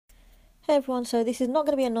Hey everyone, so this is not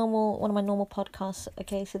going to be one of my normal podcasts.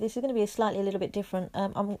 Okay, so this is going to be a little bit different.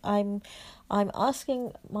 I'm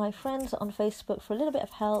asking my friends on Facebook for a little bit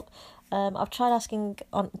of help. I've tried asking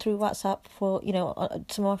on through WhatsApp for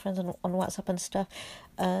some of my friends on WhatsApp and stuff,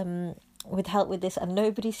 with help with this, and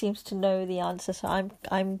nobody seems to know the answer. So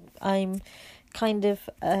I'm kind of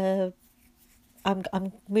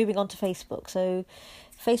I'm moving on to Facebook. So,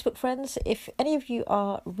 Facebook friends, if any of you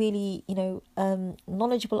are really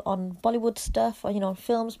knowledgeable on Bollywood stuff, or on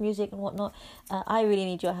films, music, and whatnot, I really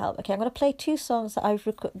need your help. Okay, I'm going to play two songs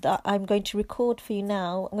that I'm going to record for you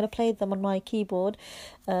now. I'm going to play them on my keyboard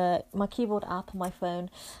app on my phone,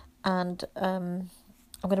 and I'm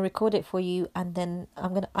going to record it for you. And then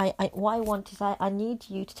what I want is I need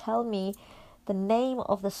you to tell me the name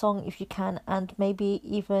of the song if you can, and maybe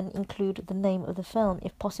even include the name of the film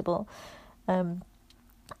if possible.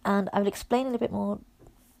 And I will explain a little bit more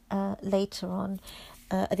later on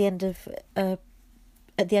at the end of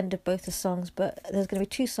both the songs. But there's going to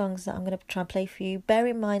be two songs that I'm going to try and play for you. Bear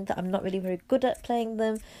in mind that I'm not really very good at playing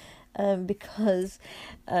them, because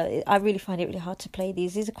I really find it really hard to play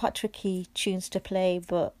these. These are quite tricky tunes to play,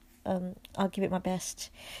 but I'll give it my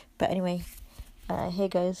best. But anyway, here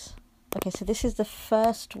goes. Okay, so this is the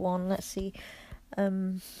first one. Let's see.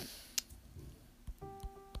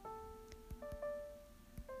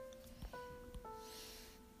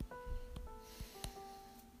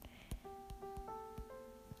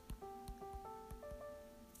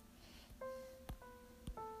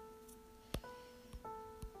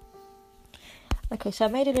 Okay, so I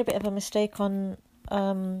made a little bit of a mistake on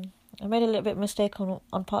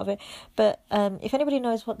on part of it, but if anybody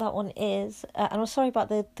knows what that one is, and I'm sorry about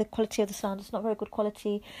the quality of the sound, it's not very good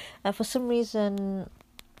quality. For some reason,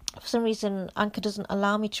 Anchor doesn't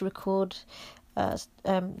allow me to record me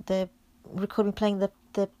playing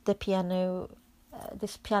the piano,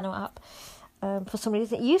 this piano app. For some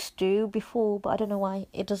reason, it used to before, but I don't know why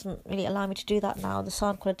it doesn't really allow me to do that now. The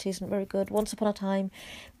sound quality isn't very good. Once upon a time,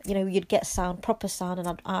 you'd get proper sound,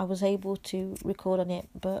 and I was able to record on it.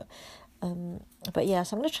 But yeah,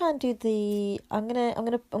 so I'm gonna try and do I'm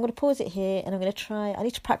gonna pause it here, and I'm gonna try. I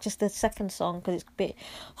need to practice the second song because it's a bit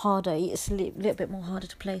harder. It's a little bit more harder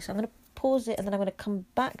to play. So I'm gonna pause it, and then I'm gonna come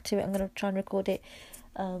back to it. I'm gonna try and record it.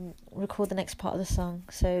 Record the next part of the song.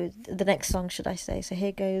 So the next song, should I say. So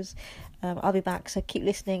here goes. I'll be back, so keep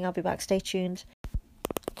listening. I'll be back, stay tuned.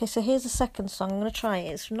 Okay, so here's the second song. I'm going to try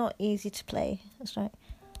it. It's not easy to play. That's right.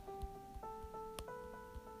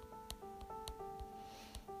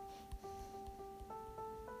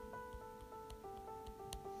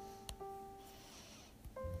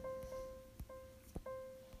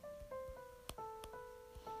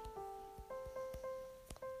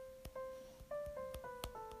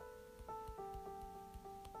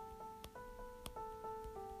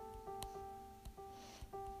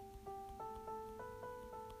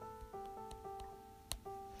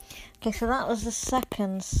 Okay, so that was the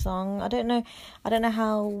second song. I don't know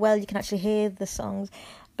how well you can actually hear the songs,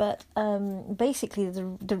 but basically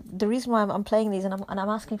the reason why I'm playing these and I'm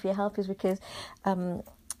asking for your help is because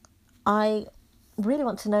I really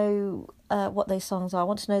want to know what those songs are. I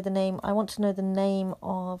want to know the name. I want to know the name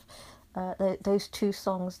of those two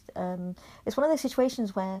songs. It's one of those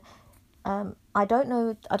situations where I don't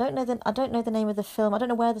know the name of the film. I don't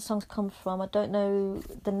know where the songs come from. I don't know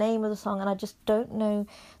the name of the song, and I just don't know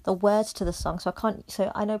the words to the song. So I can't.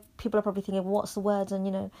 So I know people are probably thinking, "What's the words?"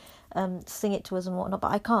 and sing it to us and whatnot.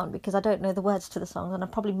 But I can't because I don't know the words to the song, and I'm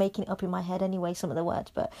probably making it up in my head anyway. Some of the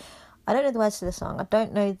words, but I don't know the words to the song. I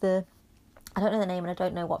don't know the name, and I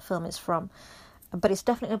don't know what film it's from. But it's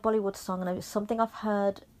definitely a Bollywood song, and it's something I've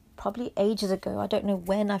heard probably ages ago. I don't know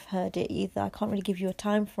when I've heard it either. I can't really give you a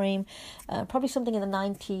time frame. Probably something in the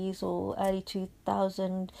 90s or early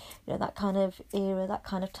 2000, that kind of era, that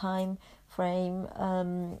kind of time frame.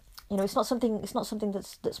 It's not something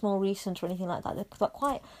that's more recent or anything like that.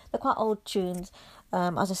 They're quite old tunes.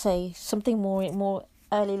 As I say, something more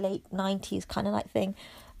early late 90s kind of like thing.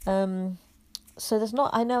 So there's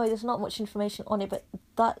not much information on it,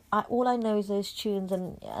 but all I know is those tunes,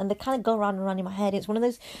 and they kind of go around and around in my head. It's one of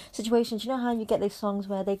those situations, how you get those songs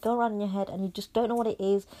where they go around in your head and you just don't know what it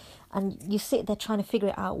is, and you sit there trying to figure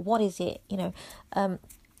it out. What is it? So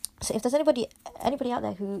if there's anybody out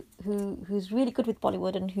there who's really good with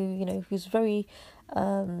Bollywood and who's very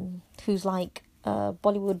who's like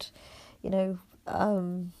Bollywood, I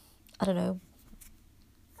don't know,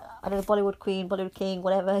 Bollywood queen, Bollywood king,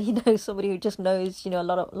 whatever, somebody who just knows, a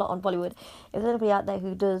lot on Bollywood. If there's anybody out there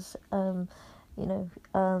who does,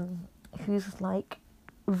 who's like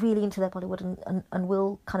really into their Bollywood and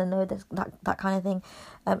will kind of know this, that kind of thing.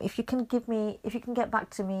 If you can get back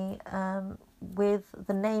to me with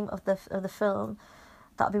the name of the film,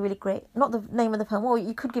 that'd be really great. Not the name of the film. Well,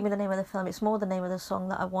 you could give me the name of the film. It's more the name of the song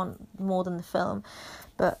that I want more than the film.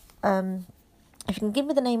 But if you can give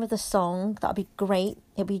me the name of the song, that'd be great.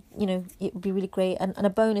 It would be really great. And a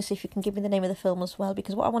bonus if you can give me the name of the film as well,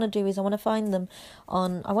 because what I want to do is I want to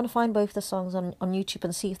find both the songs on YouTube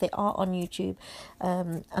and see if they are on YouTube.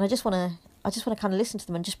 And I just want to kind of listen to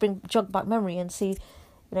them and just jog back memory and see,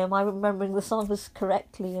 am I remembering the songs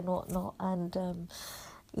correctly and whatnot. And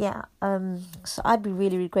so I'd be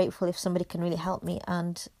really, really grateful if somebody can really help me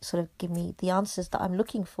and sort of give me the answers that I'm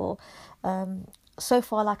looking for. So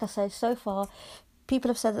far, like I said, people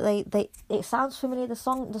have said that it sounds familiar. The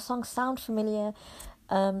songs sound familiar.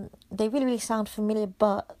 They really, really sound familiar.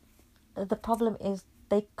 But the problem is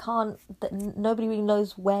nobody really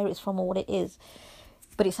knows where it's from or what it is.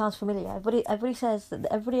 But it sounds familiar. Everybody agrees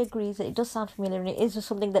that it does sound familiar, and it is just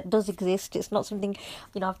something that does exist. It's not something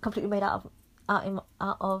I've completely made out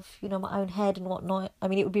of my own head and whatnot. I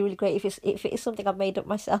mean, it would be really great if it is something I've made up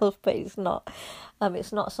myself, but it's not.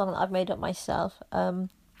 It's not a song that I've made up myself.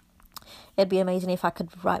 It'd be amazing if I could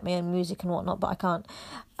write my own music and whatnot, but I can't.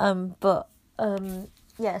 So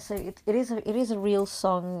it is a real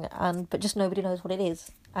song, but just nobody knows what it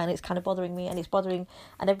is, and it's kind of bothering me, and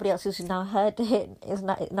everybody else who's now heard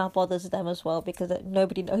it now bothers them as well, because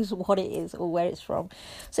nobody knows what it is or where it's from.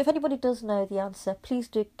 So if anybody does know the answer, please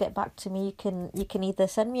do get back to me. You can either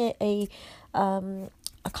send me a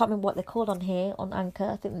I can't remember what they're called on here on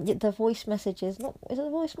Anchor. I think the voice messages. Is it the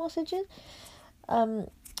voice messages?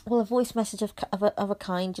 A voice message of a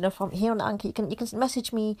kind, from here on Anchor. You can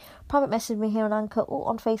message me, private message me here on Anchor or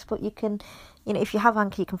on Facebook. You can, if you have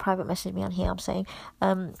Anchor, you can private message me on here. I'm saying,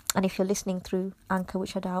 and if you're listening through Anchor,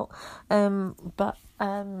 which I doubt,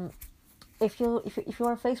 if you're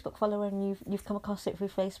a Facebook follower and you've come across it through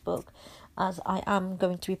Facebook, as I am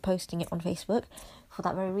going to be posting it on Facebook for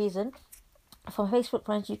that very reason. For Facebook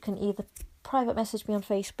friends, you can either private message me on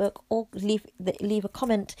Facebook or leave a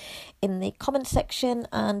comment in the comment section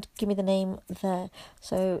and give me the name there.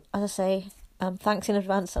 So as I say, thanks in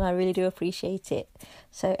advance, and I really do appreciate it.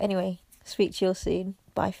 So anyway, speak to you all soon.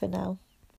 Bye for now.